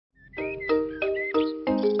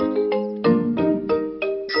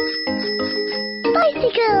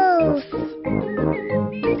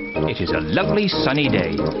It is a lovely sunny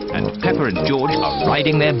day, and Peppa and George are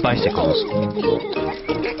riding their bicycles.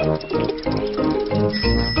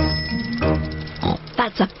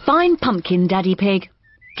 That's a fine pumpkin, Daddy Pig.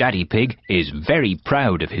 Daddy Pig is very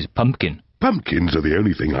proud of his pumpkin. Pumpkins are the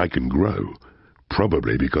only thing I can grow.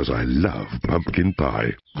 Probably because I love pumpkin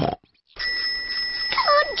pie. Come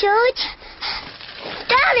on, George.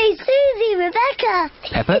 Danny, Susie, Rebecca.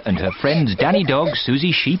 Peppa and her friends Danny Dog,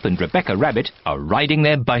 Susie Sheep and Rebecca Rabbit are riding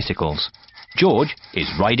their bicycles. George is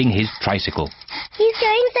riding his tricycle. He's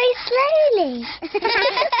going so slowly.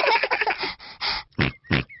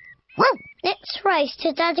 Let's race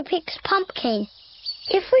to Daddy Pig's pumpkin.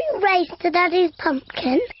 If we race to Daddy's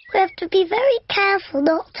pumpkin, we have to be very careful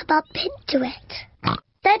not to bump into it.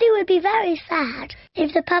 Daddy would be very sad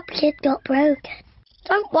if the pumpkin got broken.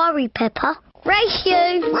 Don't worry, Peppa. Race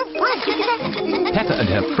you! Peppa and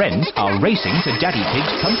her friends are racing to Daddy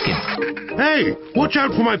Pig's pumpkin. Hey, watch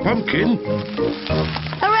out for my pumpkin.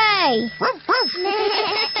 Hooray!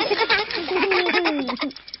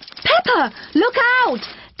 Peppa, look out!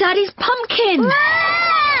 Daddy's pumpkin!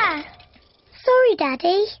 Ah! Sorry,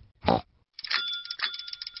 Daddy. Look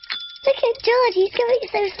at George, he's going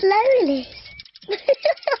so slowly.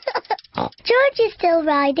 George is still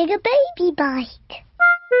riding a baby bike.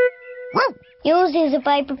 Yours is a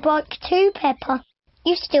baby bike too, Peppa.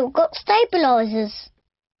 You've still got stabilisers.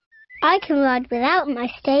 I can ride without my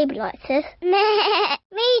stabilisers.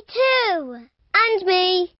 Me too. And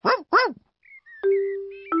me.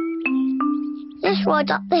 Let's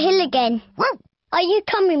ride up the hill again. Are you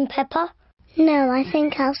coming, Peppa? No, I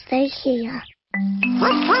think I'll stay here. See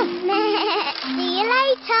you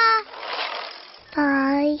later.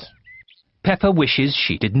 Bye. Peppa wishes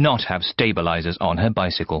she did not have stabilisers on her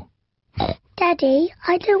bicycle. Daddy,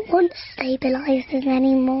 I don't want stabilisers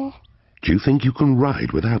anymore. Do you think you can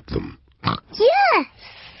ride without them? Yes.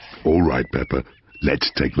 All right, Peppa.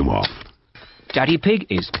 Let's take them off. Daddy Pig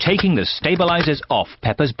is taking the stabilisers off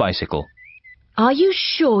Peppa's bicycle. Are you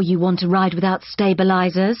sure you want to ride without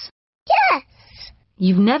stabilisers? Yes.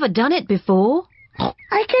 You've never done it before.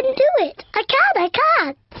 I can do it. I can.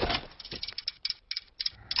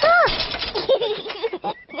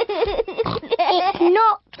 It's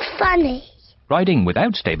not funny. Riding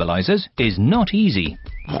without stabilisers is not easy.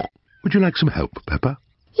 Would you like some help, Peppa?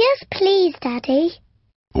 Yes, please, Daddy.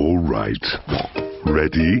 All right.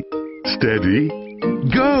 Ready, steady,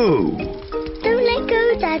 go! Don't let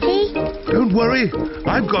go, Daddy. Don't worry,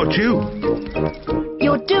 I've got you.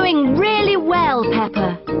 You're doing really well,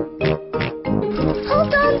 Peppa.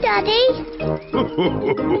 Hold on, Daddy.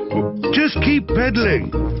 Just keep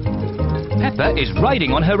pedaling. Peppa is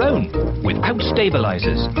riding on her own, without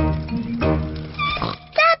stabilisers.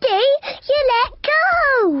 Daddy, you let go.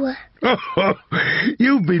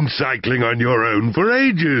 You've been cycling on your own for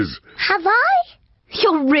ages. Have I?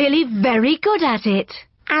 You're really very good at it.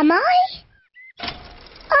 Am I? Oh,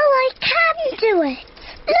 I can do it.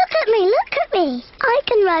 Look at me. I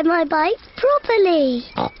can ride my bike properly.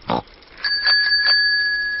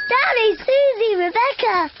 Daddy, Susie,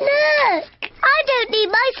 Rebecca, look! I don't need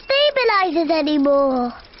my stabilisers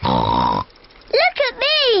anymore. Look at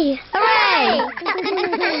me! Hooray!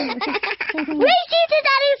 Race you to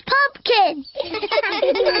Daddy's pumpkin!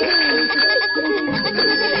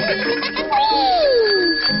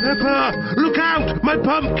 Peppa, look out! My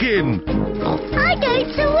pumpkin! I'm going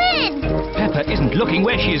to win! Peppa isn't looking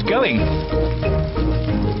where she is going.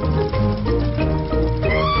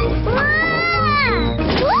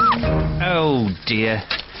 Oh dear.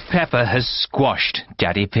 Peppa has squashed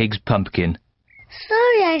Daddy Pig's pumpkin.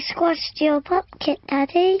 Sorry I squashed your pumpkin,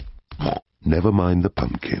 Daddy. Never mind the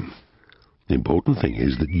pumpkin. The important thing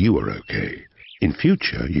is that you are okay. In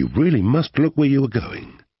future, you really must look where you are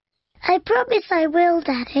going. I promise I will,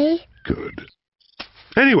 Daddy. Good.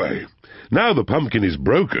 Anyway, now the pumpkin is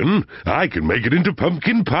broken, I can make it into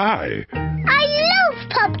pumpkin pie. I love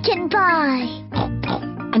pumpkin pie.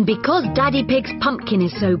 And because Daddy Pig's pumpkin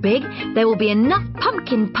is so big, there will be enough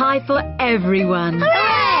pumpkin pie for everyone.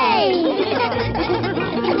 Hooray!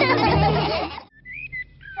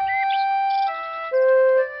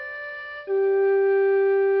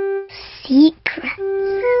 Secrets.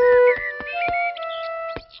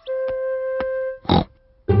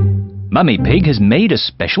 Mummy Pig has made a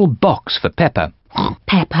special box for Peppa.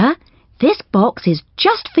 Peppa, this box is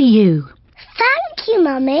just for you. Thank you,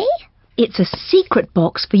 Mummy. It's a secret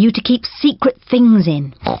box for you to keep secret things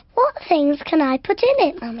in. What things can I put in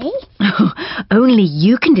it, Mummy? Only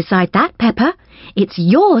you can decide that, Peppa. It's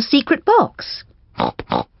your secret box. I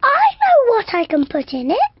know what I can put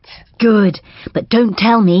in it. Good, but don't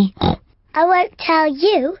tell me. I won't tell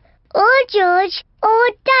you, or George or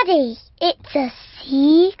Daddy. It's a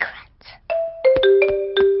secret.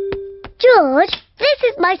 George, this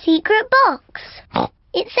is my secret box.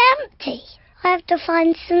 It's empty. I have to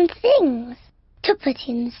find some things to put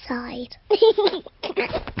inside.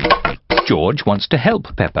 George wants to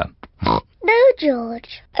help Peppa. No,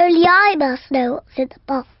 George. Only I must know what's in the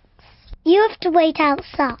box. You have to wait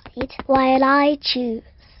outside while I choose.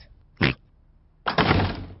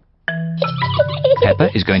 Peppa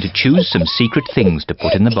is going to choose some secret things to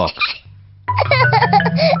put in the box.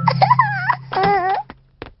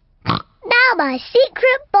 Now my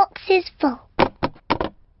secret box is full.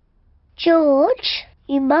 George,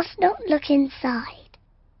 you must not look inside.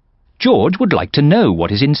 George would like to know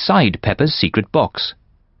what is inside Peppa's secret box.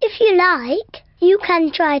 If you like, you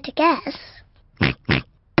can try to guess.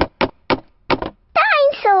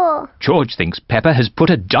 Dinosaur! George thinks Peppa has put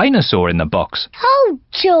a dinosaur in the box. Oh,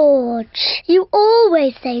 George, you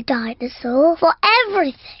always say dinosaur for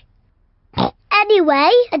everything. Anyway,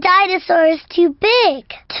 a dinosaur is too big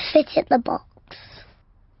to fit in the box.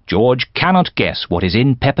 George cannot guess what is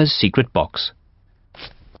in Peppa's secret box.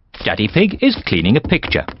 Daddy Pig is cleaning a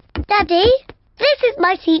picture. Daddy, this is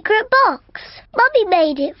my secret box. Mummy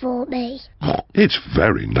made it for me. It's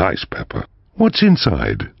very nice, Peppa. What's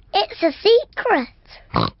inside? It's a secret.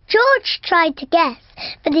 George tried to guess,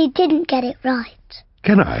 but he didn't get it right.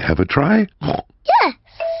 Can I have a try? Yes.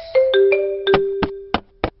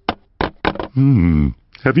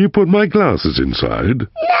 Have you put my glasses inside?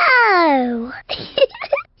 No.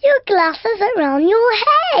 Your glasses are on your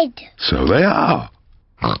head. So they are.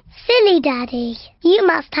 Silly Daddy. You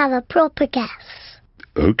must have a proper guess.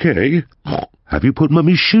 OK. Have you put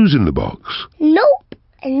Mummy's shoes in the box? Nope.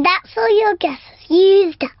 And that's all your guesses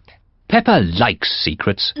used up. Peppa likes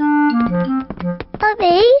secrets.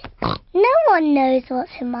 Mummy, no one knows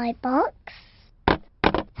what's in my box.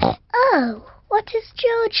 Oh, what has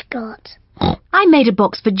George got? I made a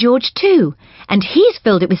box for George too, and he's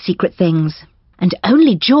filled it with secret things. And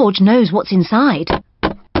only George knows what's inside.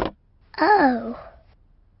 Oh.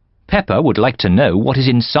 Peppa would like to know what is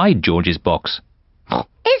inside George's box.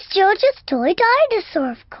 It's George's toy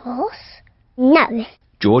dinosaur, of course. No.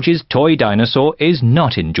 George's toy dinosaur is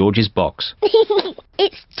not in George's box.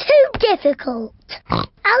 It's too difficult.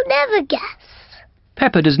 I'll never guess.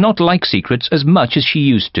 Peppa does not like secrets as much as she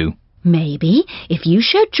used to. Maybe if you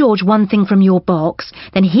showed George one thing from your box,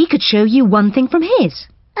 then he could show you one thing from his.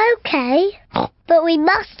 OK, but we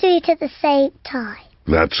must do it at the same time.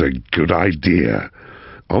 That's a good idea.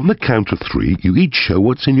 On the count of 3, you each show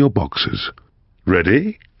what's in your boxes.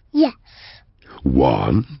 Ready? Yes.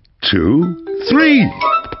 1, 2, 3.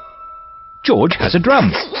 George has a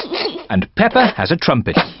drum, and Peppa has a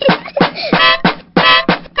trumpet.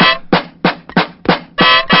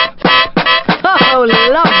 Oh,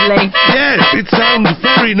 lovely. Yes, it sounds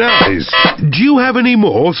very nice. Do you have any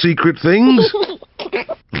more secret things?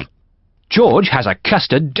 George has a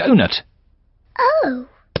custard donut, Oh,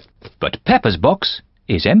 but Peppa's box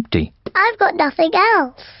is empty. I've got nothing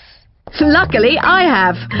else. Luckily, I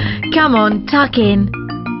have. Come on, tuck in.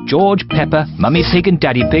 George, Peppa, Mummy Pig and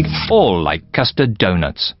Daddy Pig all like custard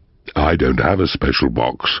donuts. I don't have a special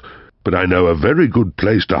box, but I know a very good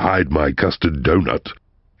place to hide my custard donut.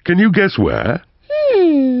 Can you guess where?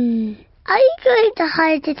 Are you going to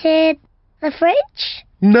hide it in the fridge?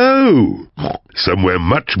 No! Somewhere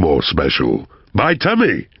much more special. My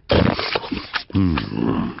tummy.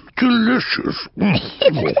 Delicious.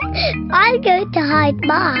 I'm going to hide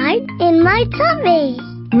mine in my tummy.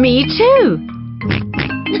 Me too.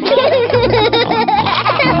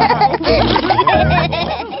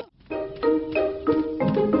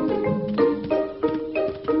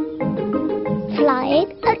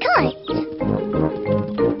 Flying a kite.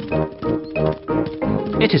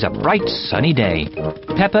 It is a bright, sunny day.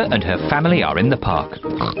 Peppa and her family are in the park.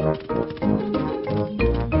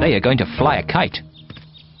 They are going to fly a kite.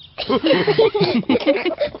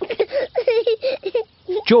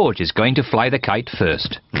 George is going to fly the kite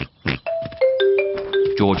first.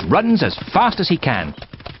 George runs as fast as he can.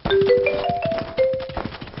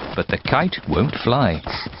 But the kite won't fly.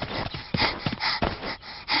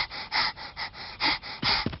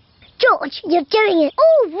 George, you're doing it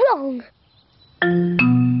all wrong.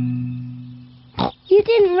 You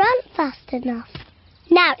didn't run fast enough.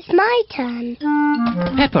 Now it's my turn.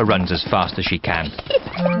 Peppa runs as fast as she can.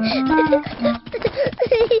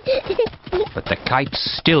 But the kite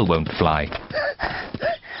still won't fly.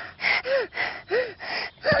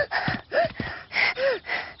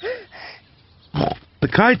 The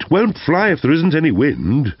kite won't fly if there isn't any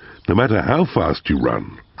wind, no matter how fast you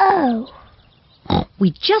run. Oh.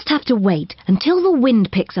 We just have to wait until the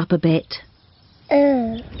wind picks up a bit. Look!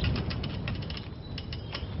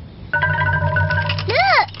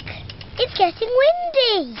 It's getting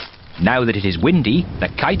windy. Now that it is windy, the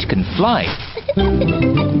kite can fly.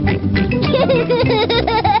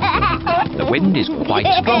 The wind is quite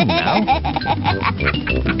strong now.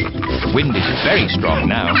 The wind is very strong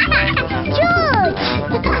now. George!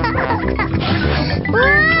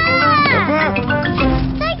 Wow!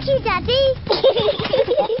 Thank you, Daddy.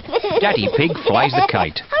 Daddy Pig flies the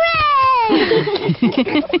kite. Hooray!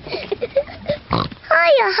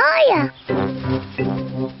 Higher, higher.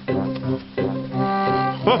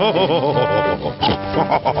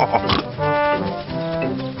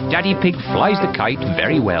 Daddy Pig flies the kite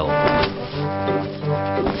very well.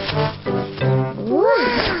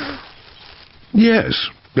 Wow. Yes,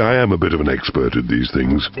 I am a bit of an expert at these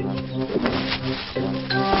things.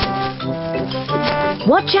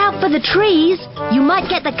 Watch out for the trees. You might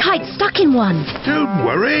get the kite stuck in one. Don't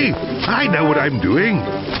worry, I know what I'm doing.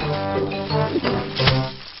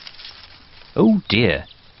 Oh dear,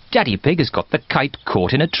 Daddy Pig has got the kite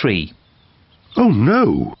caught in a tree. Oh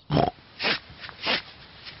no!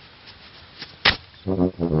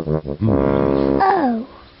 Oh.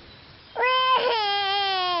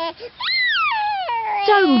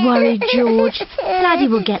 Don't worry, George. Daddy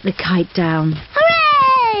will get the kite down.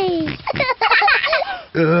 Hooray!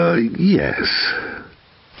 Yes.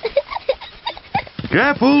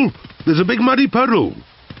 Careful! There's a big muddy puddle.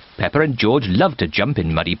 Peppa and George love to jump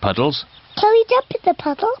in muddy puddles. Shall we jump in the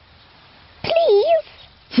puddle?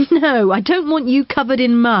 Please? No, I don't want you covered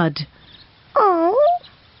in mud. Oh.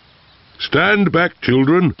 Stand back,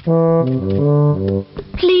 children.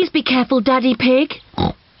 Please be careful, Daddy Pig.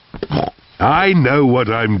 I know what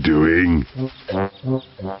I'm doing.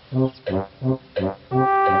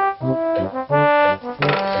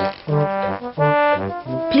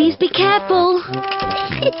 Please be careful.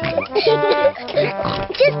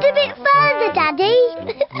 Just a bit further, Daddy.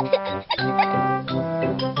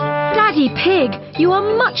 Daddy Pig, you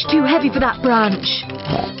are much too heavy for that branch.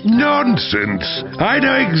 Nonsense! I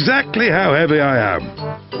know exactly how heavy I am.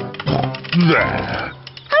 There.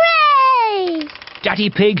 Hooray! Daddy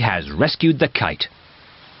Pig has rescued the kite.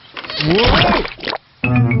 Whoa!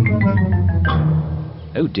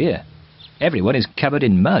 Oh dear, everyone is covered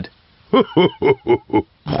in mud.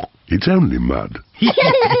 It's only mud.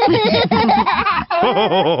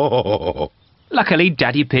 Luckily,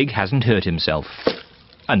 Daddy Pig hasn't hurt himself.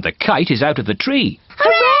 And the kite is out of the tree.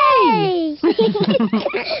 Hooray!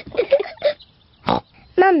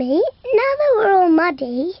 Mummy, now that we're all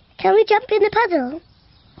muddy, can we jump in the puddle?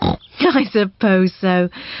 I suppose so.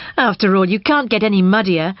 After all, you can't get any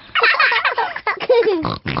muddier.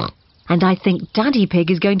 And I think Daddy Pig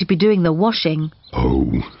is going to be doing the washing.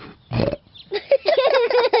 Oh.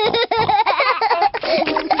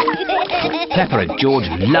 Peppa and George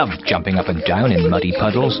love jumping up and down in muddy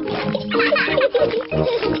puddles.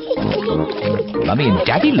 Mummy and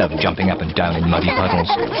Daddy love jumping up and down in muddy puddles.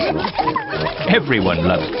 Everyone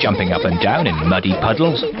loves jumping up and down in muddy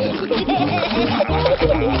puddles.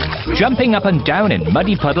 Jumping up and down in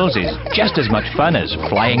muddy puddles is just as much fun as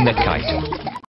flying the kite.